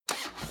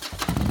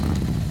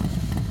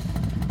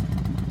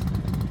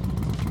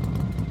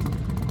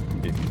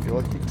feel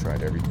like you've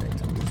tried everything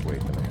to lose weight,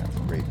 then I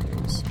have great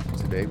news.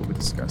 Today we'll be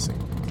discussing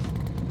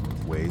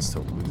ways to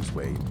lose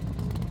weight,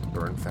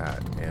 burn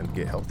fat, and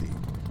get healthy,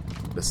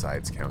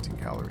 besides counting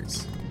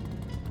calories.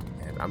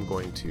 And I'm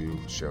going to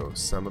show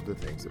some of the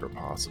things that are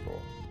possible.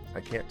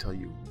 I can't tell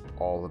you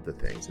all of the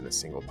things in a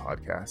single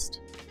podcast,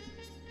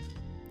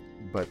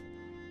 but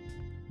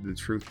the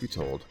truth be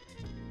told,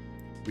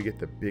 we get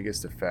the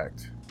biggest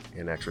effect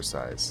in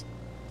exercise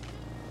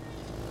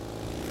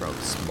from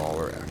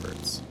smaller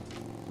efforts.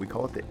 We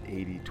call it the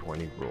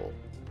 80-20 rule,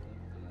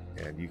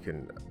 and you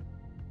can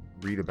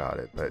read about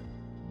it, but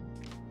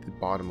the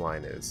bottom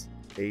line is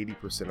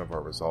 80% of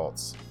our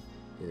results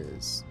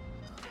is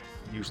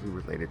usually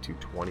related to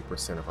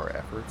 20% of our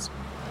efforts.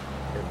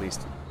 At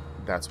least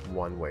that's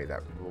one way that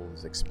rule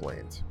is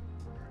explained.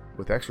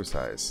 With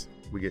exercise,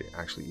 we get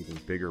actually even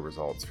bigger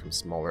results from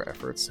smaller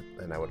efforts,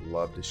 and I would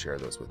love to share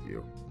those with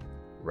you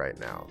right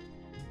now.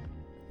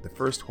 The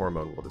first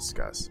hormone we'll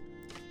discuss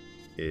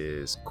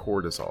is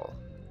cortisol.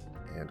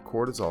 And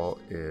cortisol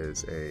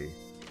is a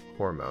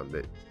hormone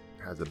that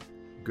has a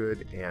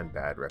good and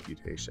bad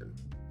reputation.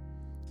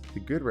 The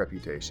good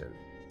reputation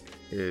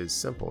is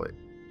simple.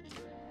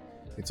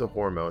 It's a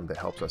hormone that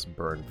helps us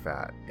burn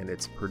fat, and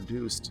it's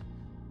produced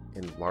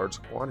in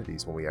large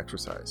quantities when we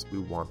exercise. We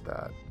want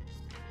that.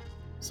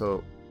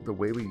 So the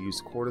way we use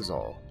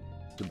cortisol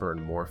to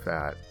burn more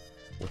fat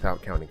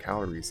without counting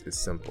calories is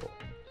simple.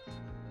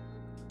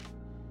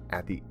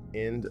 At the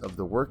end of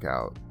the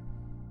workout,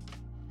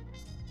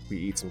 we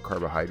eat some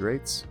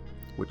carbohydrates,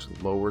 which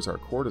lowers our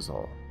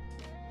cortisol,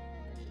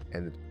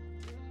 and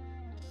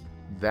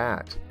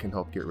that can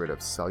help get rid of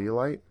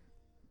cellulite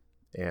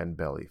and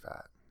belly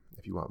fat.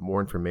 If you want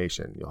more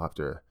information, you'll have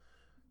to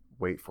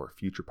wait for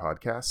future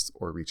podcasts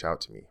or reach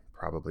out to me,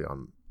 probably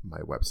on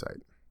my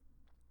website.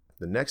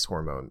 The next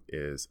hormone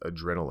is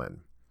adrenaline.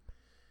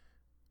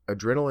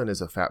 Adrenaline is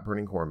a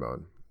fat-burning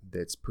hormone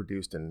that's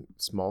produced in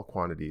small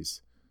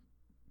quantities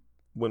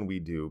when we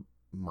do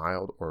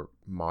mild or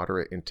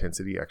moderate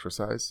intensity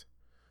exercise.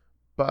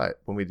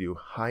 But when we do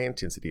high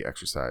intensity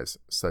exercise,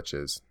 such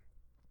as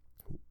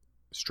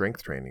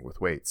strength training with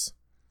weights,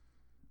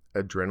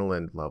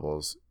 adrenaline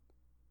levels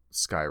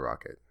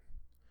skyrocket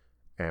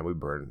and we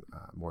burn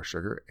more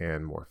sugar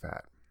and more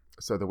fat.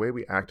 So the way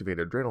we activate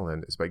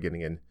adrenaline is by getting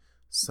in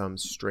some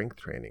strength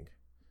training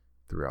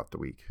throughout the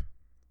week.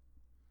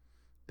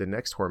 The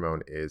next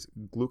hormone is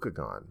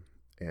glucagon,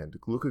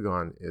 and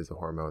glucagon is a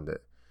hormone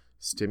that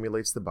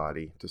stimulates the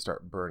body to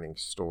start burning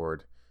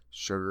stored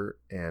sugar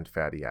and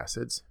fatty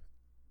acids.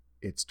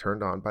 It's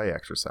turned on by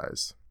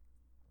exercise.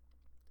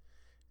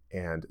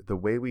 And the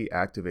way we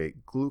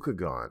activate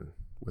glucagon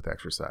with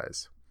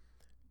exercise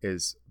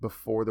is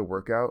before the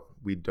workout,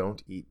 we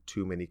don't eat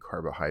too many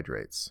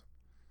carbohydrates.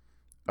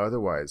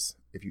 Otherwise,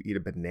 if you eat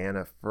a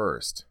banana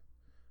first,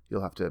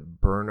 you'll have to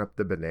burn up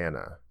the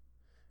banana.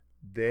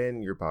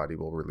 Then your body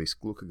will release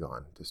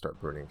glucagon to start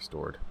burning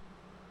stored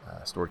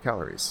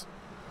calories.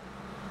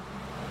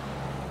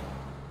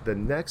 The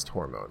next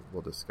hormone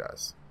we'll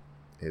discuss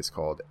is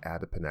called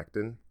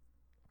adiponectin,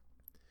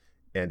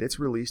 and it's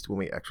released when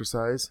we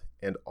exercise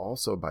and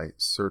also by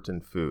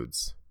certain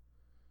foods.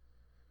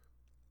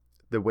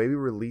 The way we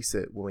release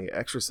it when we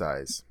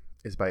exercise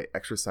is by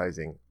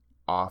exercising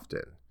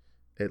often,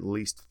 at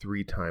least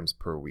 3 times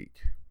per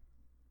week.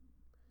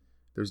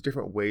 There's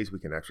different ways we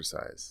can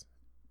exercise.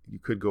 You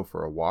could go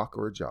for a walk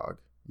or a jog.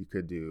 You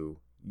could do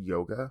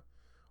yoga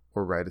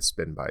or ride a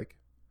spin bike.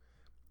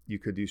 You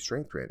could do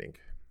strength training.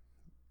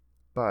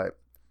 But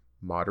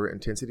moderate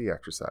intensity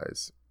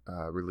exercise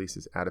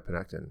releases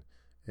adiponectin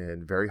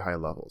in very high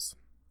levels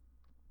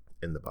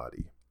in the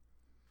body.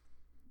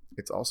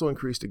 It's also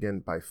increased again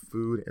by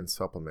food and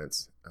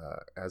supplements,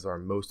 as are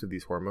most of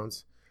these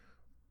hormones.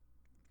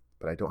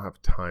 But I don't have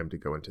time to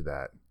go into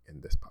that in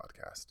this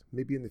podcast.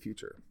 Maybe in the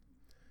future.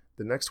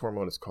 The next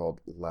hormone is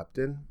called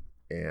leptin,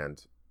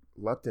 and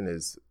leptin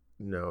is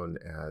known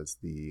as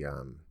the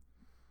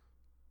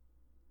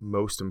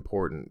most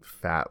important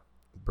fat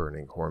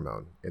burning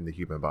hormone in the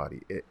human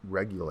body. It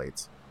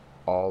regulates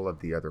all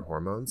of the other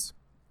hormones.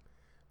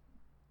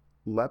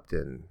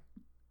 Leptin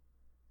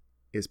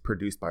is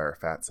produced by our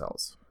fat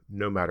cells.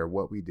 No matter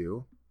what we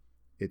do,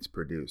 it's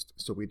produced.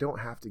 So we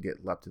don't have to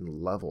get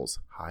leptin levels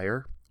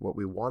higher. What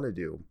we want to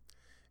do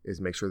is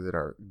make sure that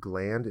our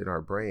gland in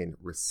our brain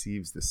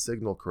receives the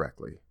signal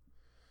correctly.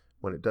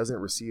 When it doesn't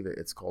receive it,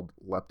 it's called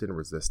leptin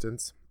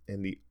resistance.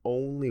 And the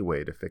only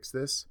way to fix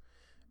this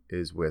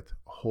is with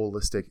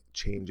holistic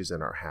changes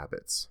in our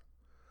habits.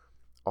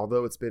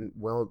 Although it's been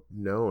well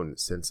known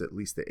since at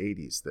least the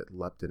 80s that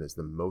leptin is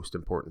the most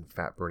important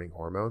fat-burning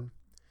hormone,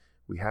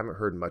 we haven't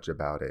heard much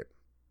about it.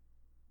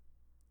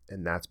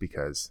 And that's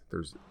because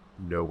there's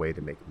no way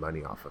to make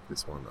money off of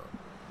this hormone.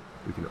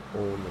 We can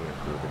only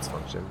improve its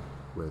function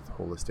with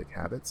holistic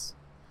habits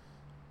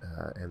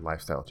and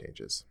lifestyle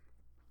changes.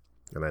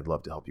 And I'd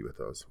love to help you with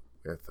those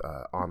with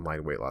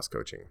online weight loss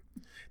coaching.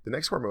 The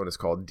next hormone is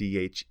called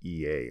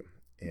DHEA.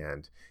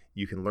 And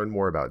you can learn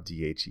more about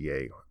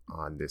DHEA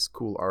on this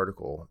cool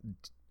article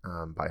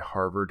by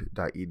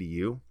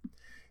harvard.edu.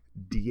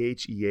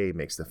 DHEA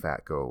makes the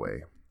fat go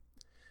away.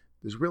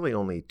 There's really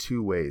only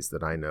two ways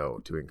that I know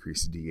to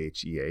increase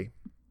DHEA.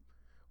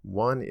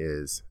 One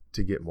is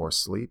to get more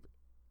sleep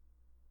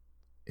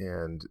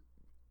and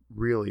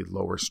really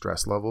lower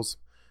stress levels.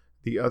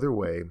 The other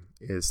way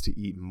is to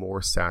eat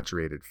more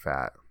saturated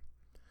fat.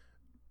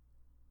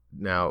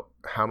 Now,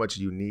 how much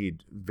you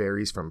need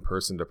varies from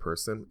person to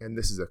person, and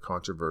this is a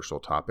controversial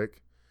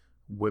topic.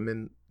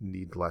 Women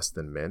need less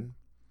than men,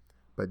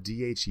 but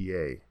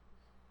DHEA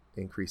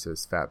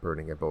increases fat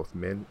burning in both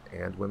men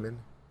and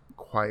women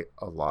quite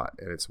a lot,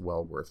 and it's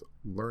well worth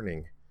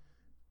learning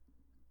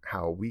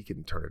how we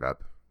can turn it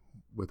up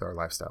with our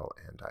lifestyle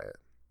and diet.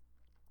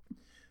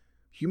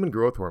 Human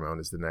growth hormone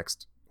is the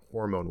next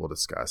hormone we'll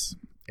discuss,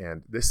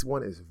 and this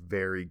one is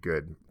very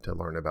good to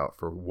learn about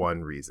for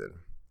one reason.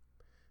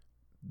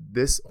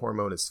 This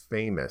hormone is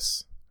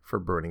famous for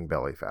burning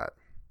belly fat.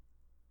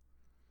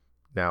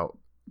 Now,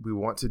 we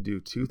want to do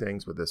two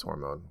things with this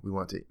hormone. We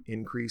want to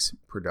increase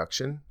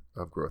production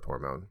of growth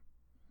hormone,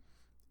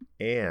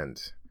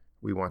 and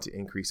we want to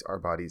increase our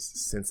body's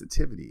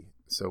sensitivity.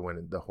 So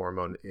when the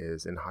hormone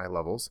is in high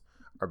levels,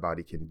 our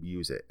body can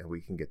use it and we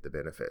can get the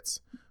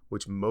benefits,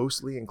 which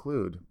mostly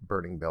include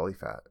burning belly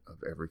fat of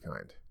every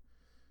kind.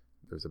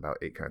 There's about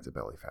 8 kinds of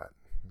belly fat,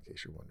 in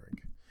case you're wondering.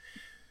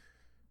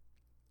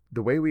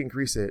 The way we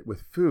increase it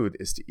with food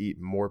is to eat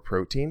more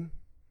protein.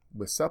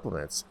 With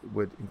supplements,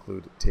 would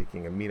include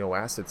taking amino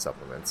acid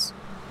supplements,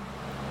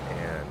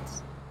 and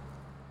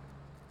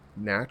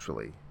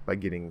naturally by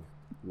getting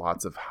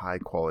lots of high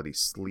quality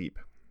sleep.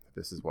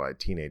 This is why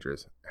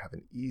teenagers have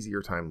an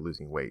easier time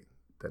losing weight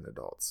than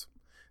adults.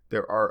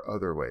 There are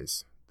other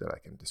ways that I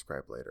can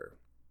describe later.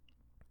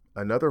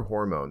 Another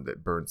hormone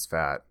that burns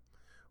fat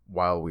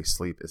while we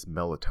sleep is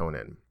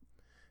melatonin.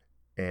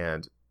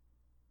 And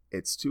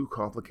it's too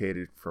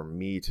complicated for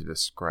me to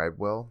describe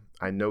well.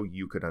 I know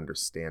you could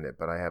understand it,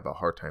 but I have a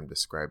hard time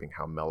describing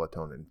how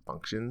melatonin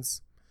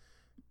functions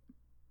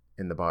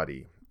in the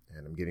body.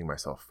 And I'm giving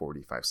myself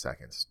 45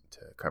 seconds to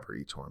cover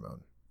each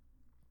hormone.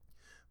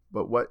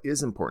 But what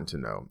is important to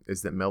know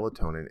is that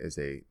melatonin is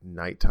a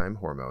nighttime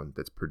hormone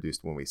that's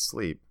produced when we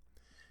sleep.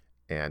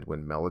 And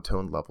when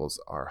melatonin levels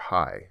are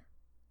high,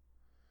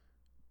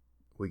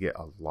 we get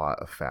a lot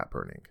of fat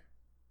burning.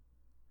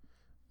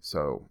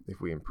 So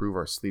if we improve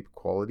our sleep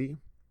quality,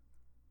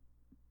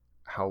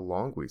 how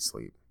long we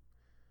sleep,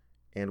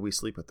 and we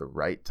sleep at the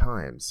right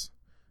times,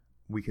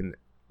 we can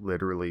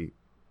literally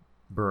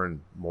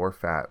burn more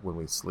fat when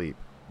we sleep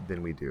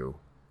than we do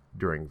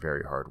during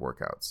very hard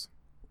workouts.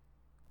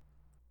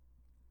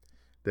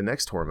 The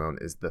next hormone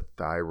is the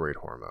thyroid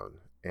hormone,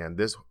 and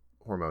this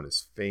hormone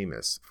is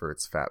famous for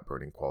its fat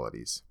burning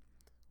qualities.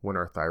 When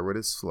our thyroid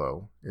is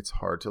slow, it's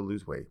hard to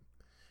lose weight,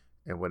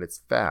 and when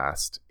it's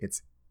fast,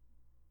 it's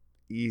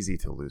easy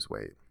to lose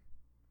weight.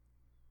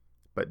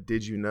 But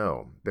did you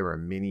know there are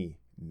many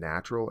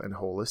natural and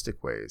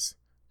holistic ways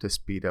to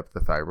speed up the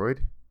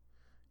thyroid?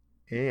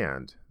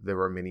 And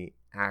there are many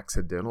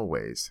accidental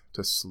ways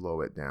to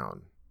slow it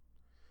down.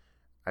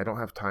 I don't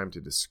have time to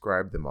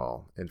describe them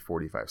all in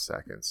 45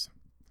 seconds,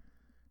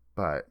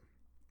 but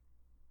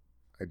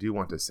I do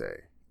want to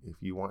say, if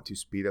you want to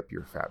speed up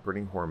your fat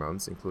burning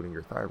hormones, including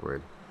your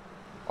thyroid,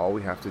 all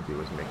we have to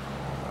do is make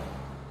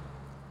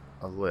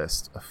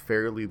a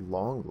fairly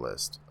long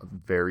list of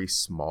very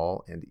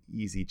small and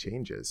easy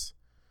changes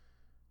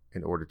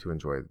in order to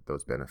enjoy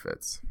those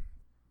benefits.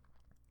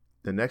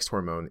 The next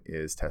hormone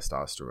is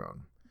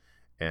testosterone,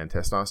 and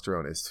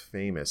testosterone is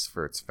famous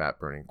for its fat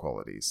burning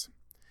qualities.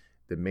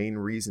 The main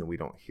reason we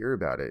don't hear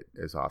about it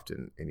as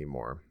often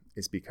anymore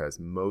is because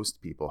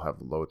most people have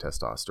low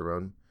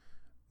testosterone.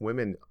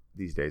 Women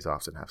these days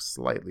often have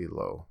slightly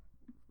low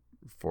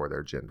for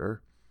their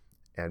gender,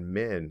 and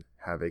men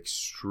have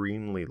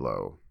extremely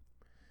low.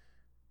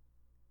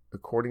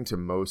 According to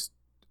most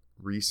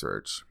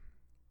research,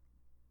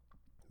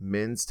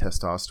 men's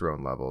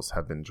testosterone levels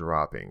have been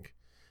dropping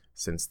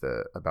since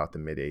about the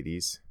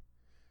mid-80s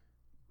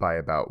by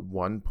about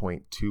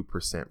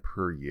 1.2%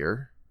 per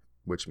year,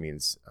 which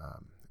means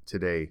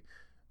today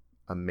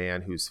a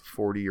man who's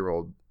 40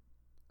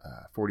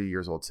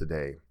 years old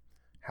today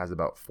has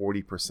about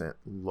 40%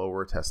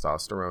 lower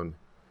testosterone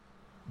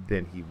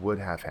than he would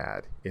have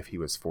had if he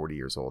was 40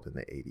 years old in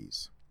the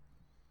 80s.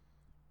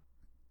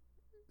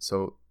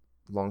 So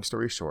long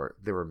story short,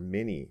 there are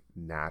many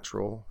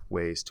natural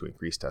ways to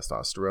increase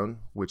testosterone,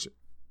 which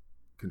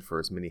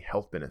confers many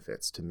health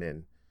benefits to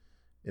men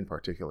in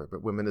particular,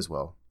 but women as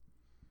well.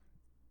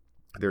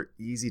 They're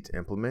easy to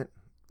implement.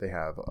 They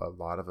have a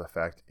lot of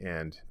effect,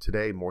 and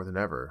today more than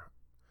ever,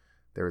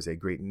 there is a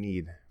great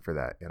need for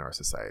that in our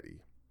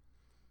society.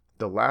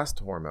 The last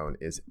hormone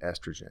is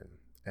estrogen,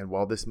 and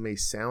while this may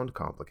sound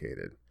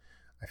complicated,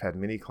 I've had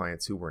many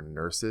clients who were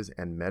nurses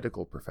and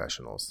medical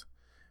professionals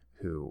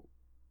who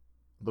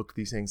looked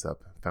these things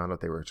up, found out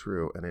they were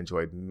true, and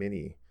enjoyed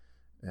many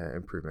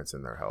improvements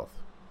in their health.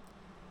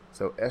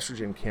 So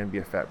estrogen can be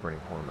a fat-burning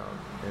hormone,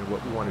 and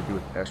what we want to do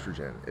with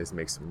estrogen is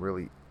make some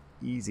really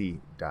easy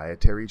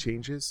dietary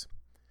changes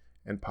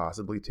and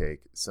possibly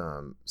take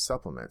some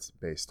supplements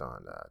based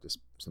on just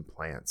some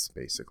plants,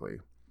 basically.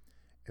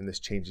 And this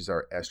changes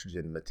our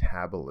estrogen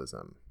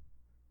metabolism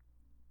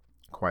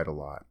quite a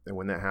lot. And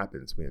when that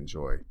happens, we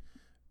enjoy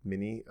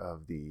many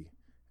of the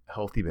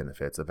healthy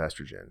benefits of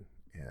estrogen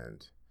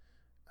and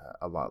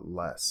a lot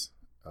less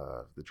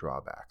of the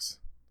drawbacks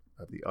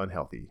of the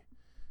unhealthy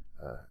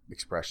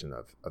expression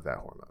of that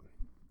hormone.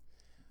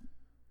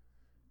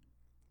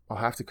 I'll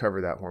have to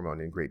cover that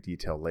hormone in great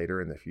detail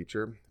later in the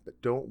future,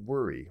 but don't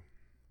worry.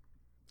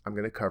 I'm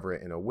going to cover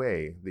it in a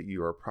way that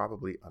you are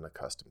probably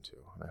unaccustomed to,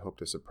 and I hope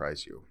to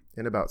surprise you.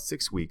 In about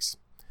 6 weeks,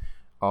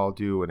 I'll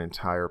do an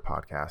entire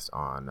podcast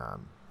on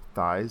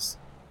thighs,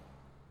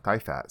 thigh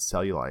fat,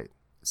 cellulite,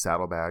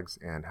 saddlebags,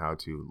 and how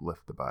to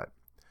lift the butt.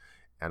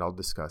 And I'll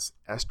discuss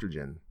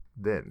estrogen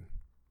then.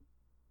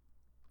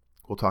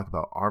 We'll talk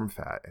about arm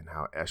fat and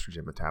how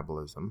estrogen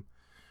metabolism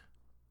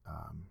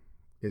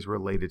is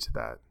related to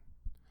that.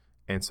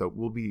 And so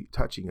we'll be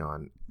touching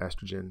on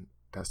estrogen,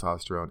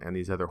 testosterone, and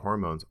these other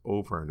hormones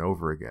over and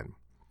over again.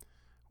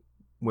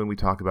 When we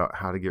talk about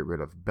how to get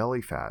rid of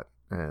belly fat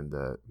and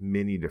the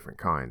many different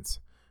kinds,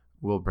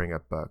 we'll bring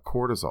up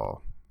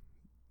cortisol,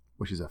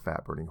 which is a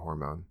fat-burning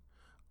hormone,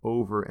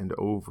 over and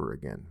over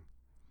again.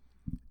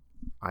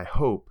 I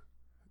hope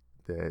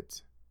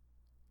that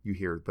you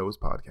hear those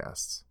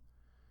podcasts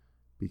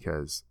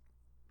because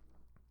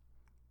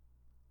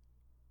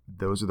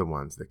those are the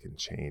ones that can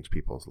change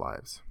people's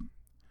lives.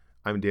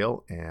 I'm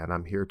Dale, and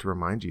I'm here to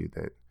remind you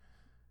that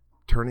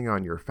turning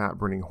on your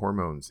fat-burning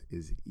hormones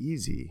is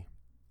easy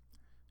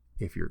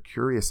if you're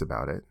curious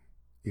about it,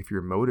 if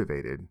you're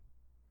motivated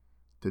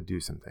to do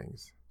some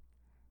things,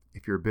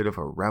 if you're a bit of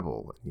a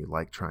rebel and you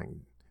like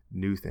trying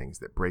new things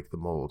that break the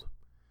mold,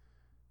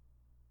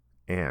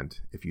 and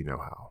if you know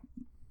how.